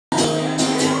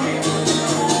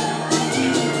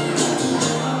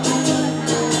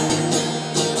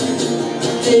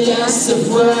ella se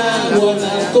fue a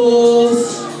Guanatos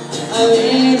a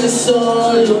ver el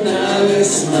sol una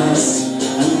vez más,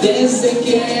 antes de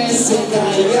que se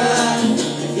caiga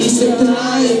y se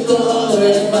trague todo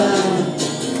el mar.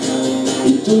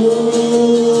 Y tú,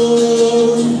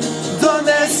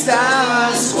 ¿dónde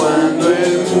estabas cuando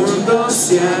el mundo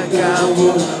se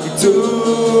acabó? Y tú,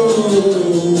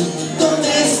 ¿dónde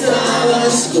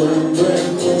estabas cuando el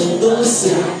mundo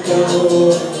se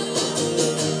acabó?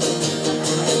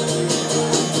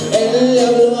 Él le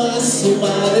habló a su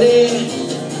madre,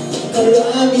 no lo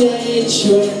había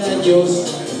hecho en años.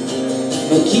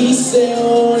 No quise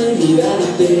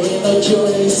olvidarte, no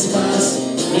llores más,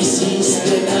 no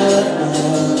hiciste nada.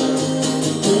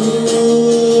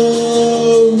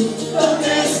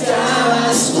 ¿Dónde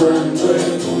estabas cuando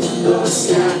el mundo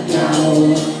se acabó?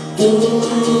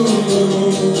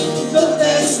 ¿Dónde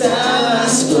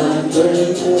estabas cuando el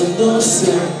mundo se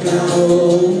acabó?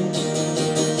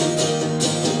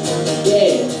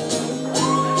 Yeah.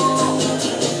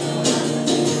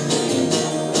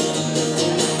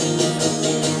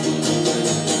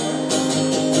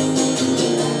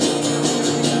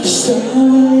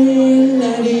 Estaba en la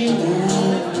arena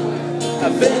a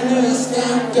ver esta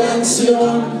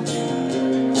canción,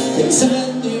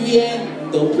 pensando y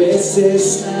viendo peces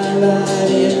nadar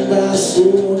en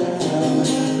basura.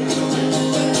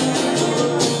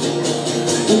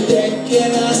 Tú te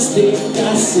quedaste en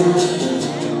casa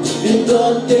viendo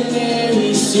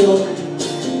televisión,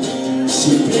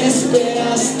 siempre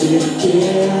esperaste que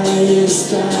ahí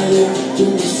estaría tu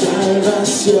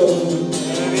salvación.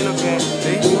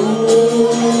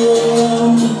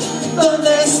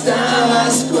 ¿Dónde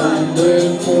estabas cuando el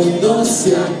mundo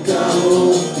se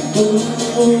acabó?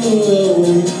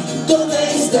 ¿Dónde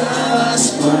estabas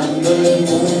cuando el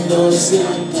mundo se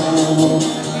acabó?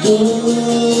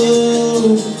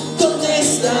 ¿Dónde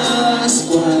estabas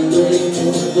cuando el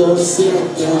mundo se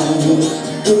acabó?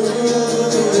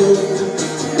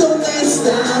 ¿Dónde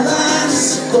estabas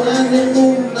cuando el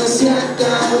mundo se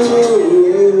acabó?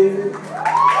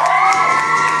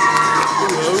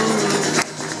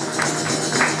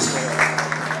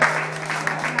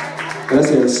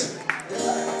 Gracias.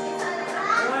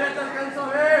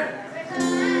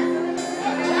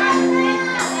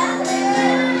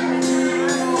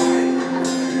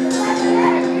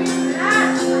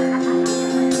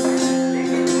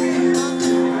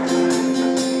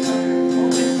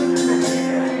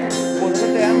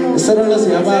 Esta rola se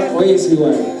llama Hoy es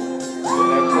igual.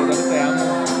 Te amo.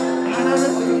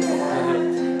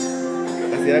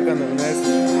 Así era cuando una vez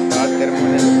estaba termo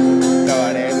en el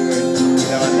cabaret, güey.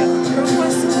 La banda.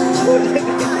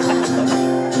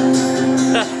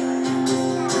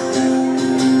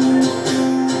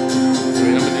 Se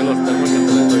hubieran metido los termos que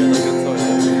antes les doy, no alcanzó.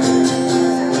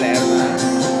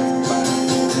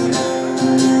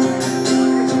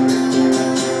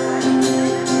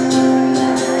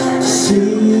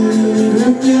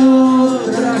 Sírveme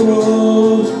otra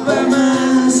copa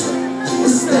más,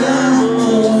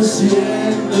 estamos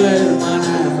siendo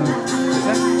hermanos.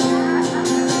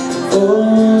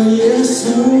 Hoy es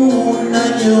un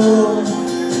año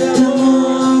de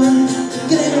amor,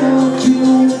 creo que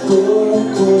un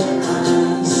poco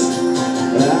más.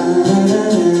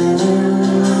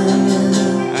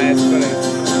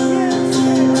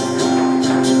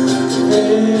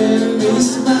 En mis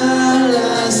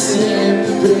malas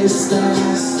siempre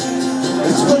estás,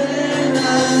 las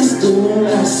buenas tú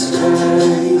las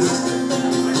traes.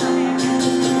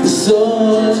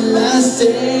 Son las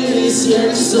 6 y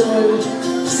el sol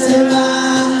se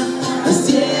va, las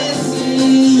 10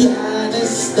 y ya no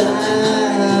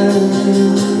estás.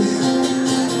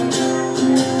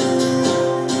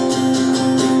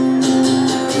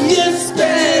 Y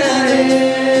esperaré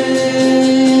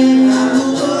a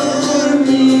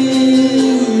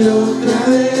dormir otra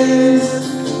vez.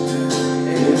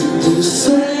 En tus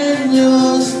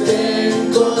sueños te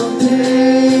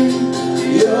encontré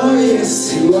y hoy es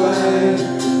igual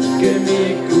que mi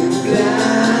cumpleaños.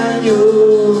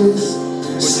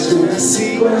 Pues yo nací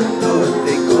cuando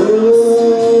te conocí.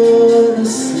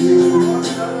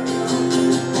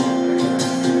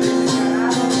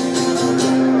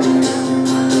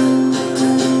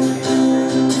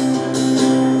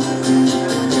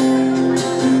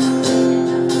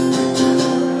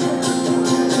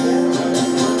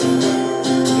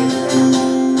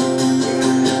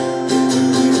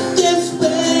 Y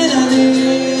esperaré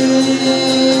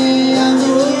a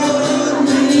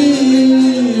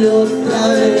dormir otra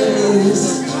vez.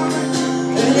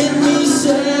 En mis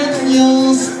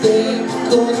sueños te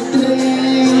encontré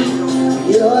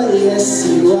y hoy es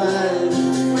igual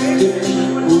que mi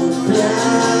cumpleaños.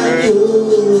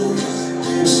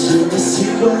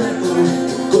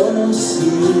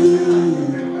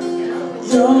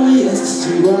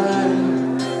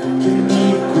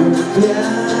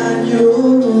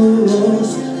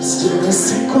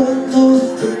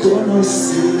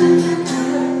 conocí.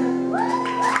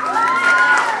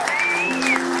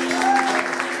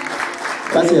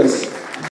 Gracias.